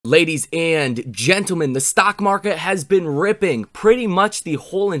Ladies and gentlemen, the stock market has been ripping pretty much the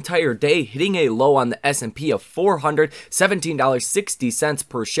whole entire day, hitting a low on the S&P of $417.60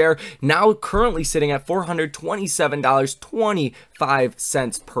 per share, now currently sitting at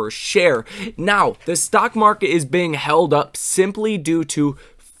 $427.25 per share. Now, the stock market is being held up simply due to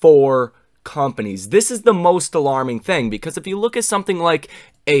four companies. This is the most alarming thing, because if you look at something like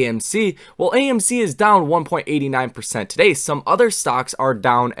AMC, well, AMC is down 1.89% today. Some other stocks are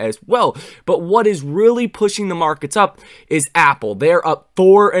down as well. But what is really pushing the markets up is Apple. They're up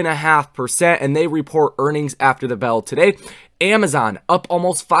 4.5%, and they report earnings after the bell today. Amazon up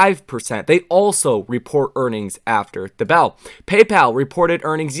almost 5%. They also report earnings after the bell. PayPal reported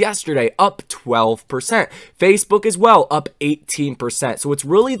earnings yesterday, up 12%. Facebook as well, up 18%. So it's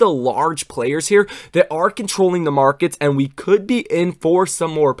really the large players here that are controlling the markets, and we could be in for some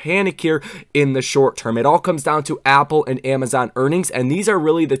more panic here in the short term. It all comes down to Apple and Amazon earnings, and these are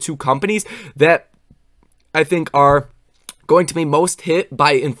really the two companies that I think are going to be most hit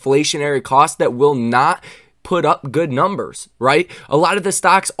by inflationary costs that will not put up good numbers, right? A lot of the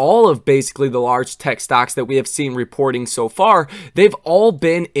stocks, all of basically the large tech stocks that we have seen reporting so far, they've all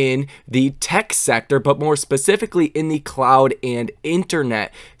been in the tech sector, but more specifically in the cloud and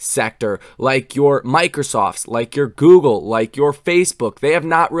internet sector, like your Microsofts, like your Google, like your Facebook. They have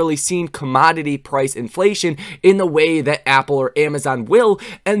not really seen commodity price inflation in the way that Apple or Amazon will,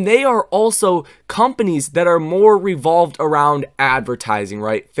 and they are also companies that are more revolved around advertising,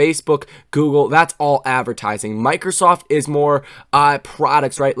 right? Facebook, Google, that's all advertising. Microsoft is more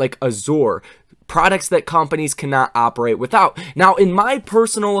products, right? Like Azure. Products that companies cannot operate without. Now, in my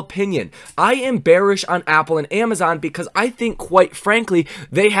personal opinion, I am bearish on Apple and Amazon because I think, quite frankly,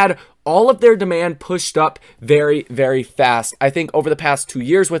 they had all of their demand pushed up very, very fast. I think over the past 2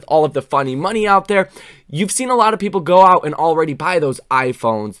 years, with all of the funny money out there, you've seen a lot of people go out and already buy those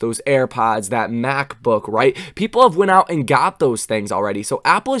iPhones, those AirPods, that MacBook, right? People have went out and got those things already. So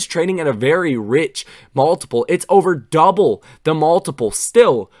Apple is trading at a very rich multiple. It's over double the multiple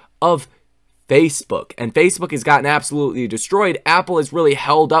still of Facebook, and Facebook has gotten absolutely destroyed. Apple has really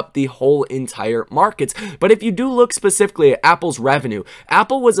held up the whole entire markets. But if you do look specifically at Apple's revenue,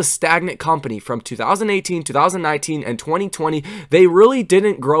 Apple was a stagnant company from 2018, 2019, and 2020. They really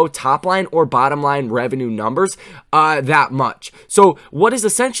didn't grow top line or bottom line revenue numbers that much. So what has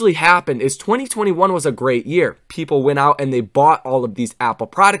essentially happened is 2021 was a great year. People went out and they bought all of these Apple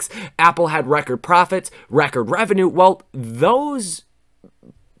products. Apple had record profits, record revenue. Well, those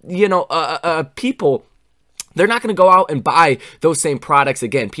people, they're not going to go out and buy those same products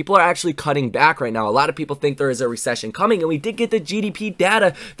again. People are actually cutting back right now. A lot of people think there is a recession coming, and we did get the GDP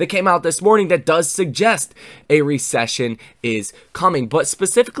data that came out this morning that does suggest a recession is coming. But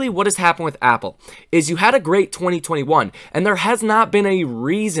specifically, what has happened with Apple is you had a great 2021, and there has not been a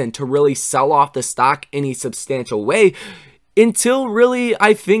reason to really sell off the stock in a substantial way until really,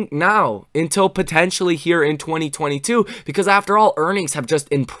 I think now, until potentially here in 2022, because after all, earnings have just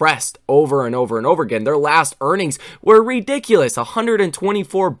impressed over and over and over again. Their last earnings were ridiculous,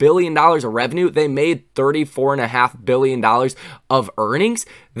 $124 billion of revenue. They made $34.5 billion of earnings.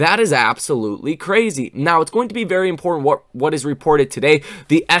 That is absolutely crazy. Now, it's going to be very important what is reported today.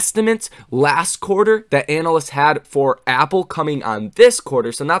 The estimates last quarter that analysts had for Apple coming on this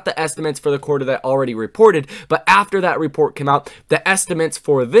quarter, so not the estimates for the quarter that already reported, but after that report came out, the estimates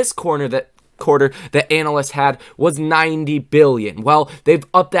for this quarter that analysts had was 90 billion. Well, they've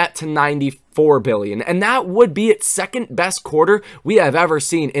upped that to 94 billion, and that would be its second best quarter we have ever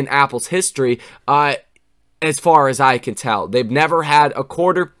seen in Apple's history, as far as I can tell. They've never had a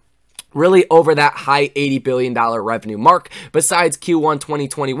quarter really over that high $80 billion revenue mark besides Q1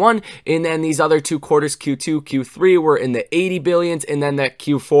 2021, and then these other two quarters, Q2, Q3, were in the 80 billions, and then that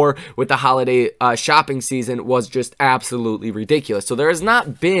Q4 with the holiday shopping season was just absolutely ridiculous. So there has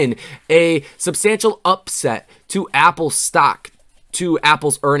not been a substantial upset to Apple's stock, to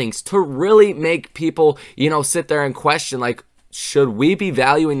Apple's earnings, to really make people, sit there and question, like, should we be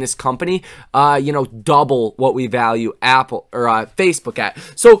valuing this company, double what we value Apple or Facebook at?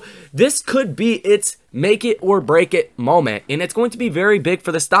 So this could be its make it or break it moment, and it's going to be very big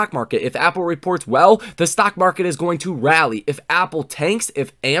for the stock market. If Apple reports well, the stock market is going to rally. If Apple tanks,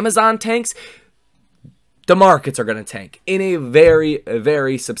 if Amazon tanks, the markets are going to tank in a very,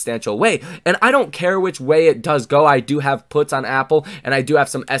 very substantial way. And I don't care which way it does go. I do have puts on Apple, and I do have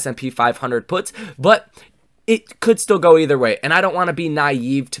some S&P 500 puts, but it could still go either way, and I don't want to be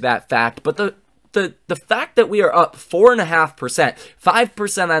naive to that fact. But the the fact that we are up 4.5%,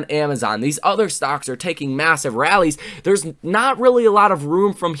 5% on Amazon, these other stocks are taking massive rallies. There's not really a lot of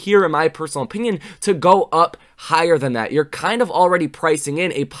room from here, in my personal opinion, to go up higher than that. You're kind of already pricing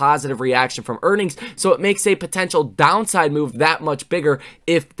in a positive reaction from earnings, so it makes a potential downside move that much bigger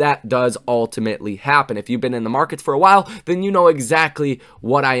if that does ultimately happen. If you've been in the markets for a while, then you know exactly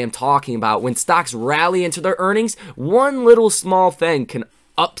what I am talking about. When stocks rally into their earnings, one little small thing can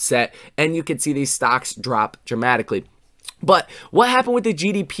upset and you can see these stocks drop dramatically. But what happened with the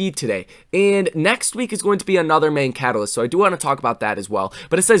GDP today? And next week is going to be another main catalyst, so I do want to talk about that as well.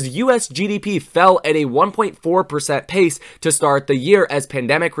 But it says U.S. GDP fell at a 1.4% pace to start the year as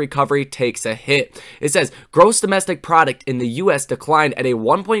pandemic recovery takes a hit. It says gross domestic product in the U.S. declined at a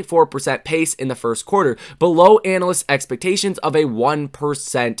 1.4% pace in the first quarter, below analysts' expectations of a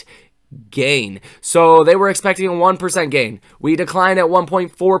 1% gain. So they were expecting a 1% gain. We declined at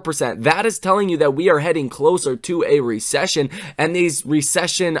 1.4%. That is telling you that we are heading closer to a recession, and these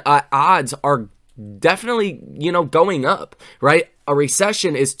recession odds are definitely, going up, right? A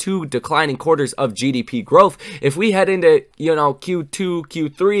recession is 2 declining quarters of GDP growth. If we head into, Q2,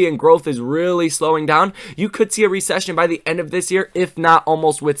 Q3 and growth is really slowing down, you could see a recession by the end of this year, if not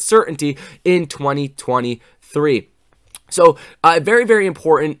almost with certainty in 2023. So very, very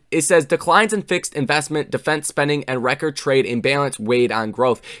important. It says declines in fixed investment, defense spending, and record trade imbalance weighed on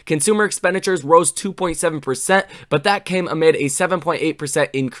growth. Consumer expenditures rose 2.7%, but that came amid a 7.8%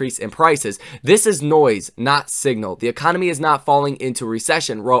 increase in prices. This is noise, not signal. The economy is not falling into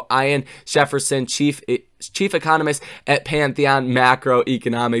recession, wrote Ian Jefferson, chief economist at Pantheon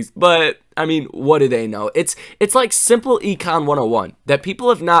Macroeconomics. But I mean, what do they know? It's like simple econ 101 that people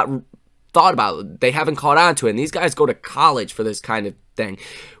have not thought about it. They haven't caught on to it, and these guys go to college for this kind of thing.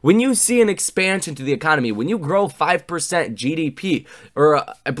 When you see an expansion to the economy, when you grow 5% GDP, or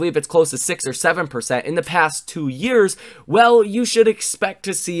I believe it's close to 6 or 7% in the past 2 years, well, you should expect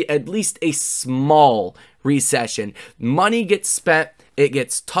to see at least a small recession. Money gets spent, it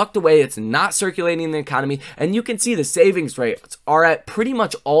gets tucked away, it's not circulating in the economy, and you can see the savings rates are at pretty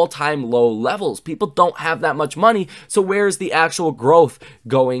much all-time low levels. People don't have that much money, so where's the actual growth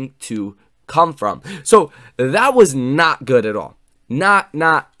going to come from? So that was not good at all. Not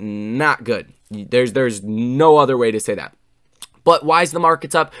good. There's no other way to say that. But why is the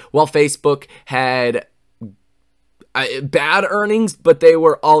markets up? Well, Facebook had bad earnings, but they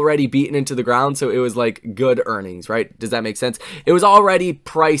were already beaten into the ground, so it was like good earnings, right? Does that make sense? It was already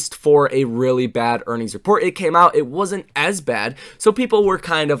priced for a really bad earnings report. It came out, it wasn't as bad, so people were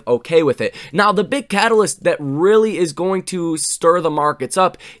kind of okay with it. Now, the big catalyst that really is going to stir the markets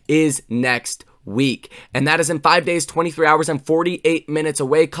up is next week, and that is in 5 days, 23 hours, and 48 minutes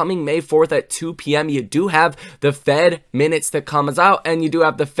away. Coming May 4th at 2 p.m. you do have the Fed minutes that comes out, and you do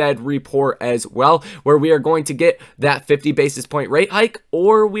have the Fed report as well, where we are going to get that 50 basis point rate hike,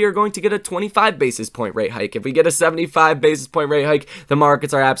 or we are going to get a 25 basis point rate hike. If we get a 75 basis point rate hike, the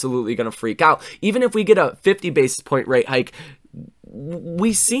markets are absolutely going to freak out. Even if we get a 50 basis point rate hike,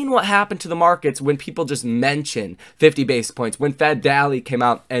 we've seen what happened to the markets when people just mention 50 basis points. When Fed Daly came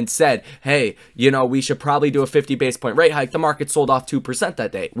out and said, hey, we should probably do a 50 basis point rate hike, the market sold off 2%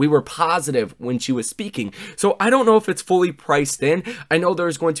 that day. We were positive when she was speaking. So I don't know if it's fully priced in. I know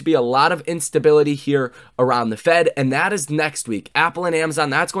there's going to be a lot of instability here around the Fed, and that is next week. Apple and Amazon,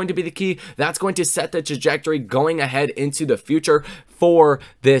 that's going to be the key. That's going to set the trajectory going ahead into the future for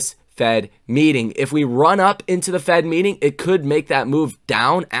this Fed meeting. If we run up into the Fed meeting, it could make that move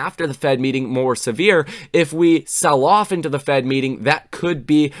down after the Fed meeting more severe. If we sell off into the Fed meeting, that could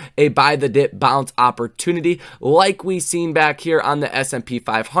be a buy the dip bounce opportunity like we seen back here on the S&P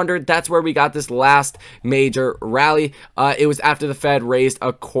 500. That's where we got this last major rally. It was after the Fed raised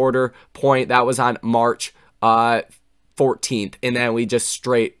a quarter point. That was on March 14th, and then we just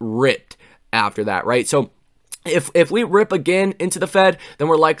straight ripped after that, right? So if we rip again into the Fed, then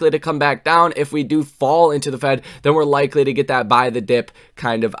we're likely to come back down. If we do fall into the Fed, then we're likely to get that buy the dip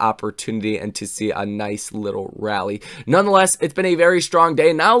kind of opportunity and to see a nice little rally. Nonetheless, it's been a very strong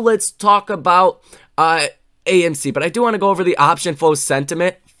day. Now let's talk about AMC, but I do want to go over the option flow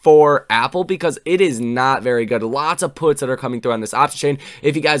sentiment for Apple because it is not very good. Lots of puts that are coming through on this option chain.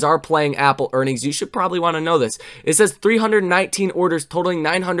 If you guys are playing Apple earnings, you should probably want to know this. It says 319 orders totaling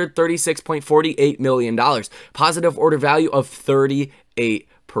 $936.48 million. Positive order value of 38%.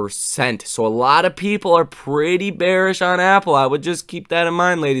 So a lot of people are pretty bearish on Apple. I would just keep that in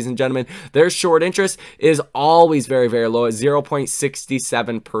mind, ladies and gentlemen. Their short interest is always very, very low at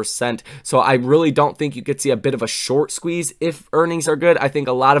 0.67%. So I really don't think you could see a bit of a short squeeze if earnings are good. I think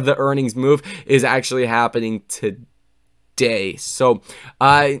a lot of the earnings move is actually happening today. day. So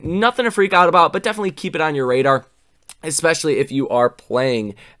nothing to freak out about, but definitely keep it on your radar, especially if you are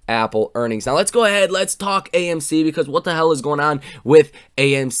playing Apple earnings. Now let's go ahead, let's talk AMC, because what the hell is going on with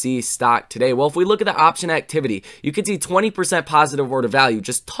AMC stock today? Well, if we look at the option activity, you can see 20% positive order value,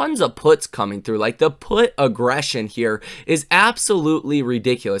 just tons of puts coming through. Like, the put aggression here is absolutely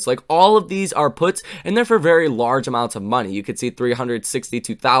ridiculous. Like, all of these are puts, and they're for very large amounts of money. You can see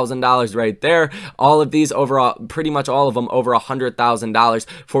 $362,000 right there. All of these over, pretty much all of them over $100,000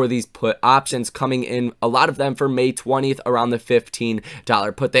 for these put options coming in, a lot of them for May 20th around the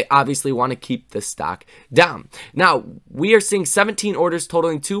 $15 put. They obviously want to keep the stock down. Now, we are seeing 17 orders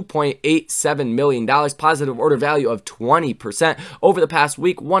totaling $2.87 million, positive order value of 20%. Over the past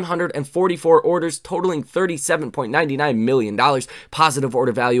week, 144 orders totaling $37.99 million, positive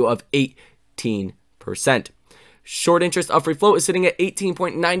order value of 18%. Short interest of free float is sitting at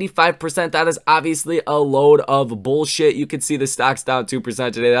 18.95%. That is obviously a load of bullshit. You can see the stock's down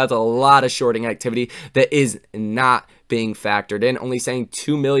 2% today. That's a lot of shorting activity that is not being factored in. Only saying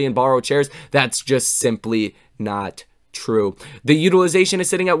 2 million borrowed shares. That's just simply not true. The utilization is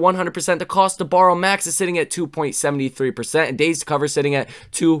sitting at 100%. The cost to borrow max is sitting at 2.73%, and days to cover sitting at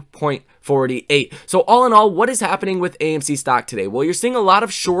 2.48. So all in all, what is happening with AMC stock today? Well, you're seeing a lot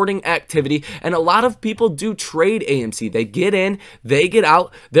of shorting activity, and a lot of people do trade AMC. They get in, they get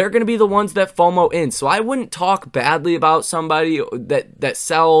out. They're going to be the ones that FOMO in. So I wouldn't talk badly about somebody that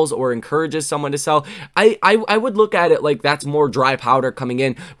sells or encourages someone to sell. I would look at it like that's more dry powder coming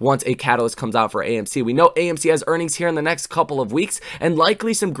in once a catalyst comes out for AMC. We know AMC has earnings here in the next couple of weeks, and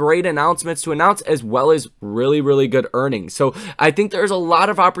likely some great announcements to announce, as well as really good earnings. So I think there's a lot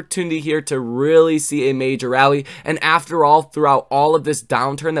of opportunity here to really see a major rally. And after all, throughout all of this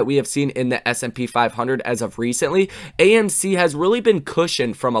downturn that we have seen in the S&P 500 as of recently, AMC has really been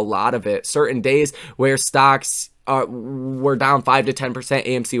cushioned from a lot of it. Certain days where stocks were down 5 to 10%,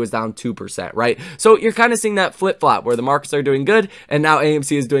 AMC was down 2%, right? So you're kind of seeing that flip-flop where the markets are doing good and now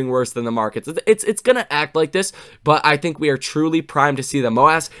AMC is doing worse than the markets. It's going to act like this, but I think we are truly primed to see the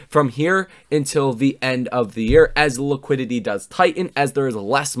MOAS from here until the end of the year as liquidity does tighten, as there is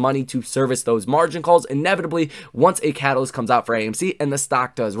less money to service those margin calls. Inevitably, once a catalyst comes out for AMC and the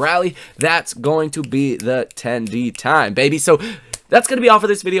stock does rally, that's going to be the 10D time, baby. So that's going to be all for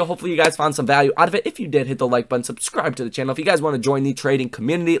this video. Hopefully you guys found some value out of it. If you did, hit the like button, subscribe to the channel. If you guys want to join the trading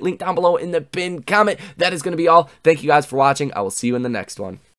community, link down below in the pinned comment. That is going to be all. Thank you guys for watching. I will see you in the next one.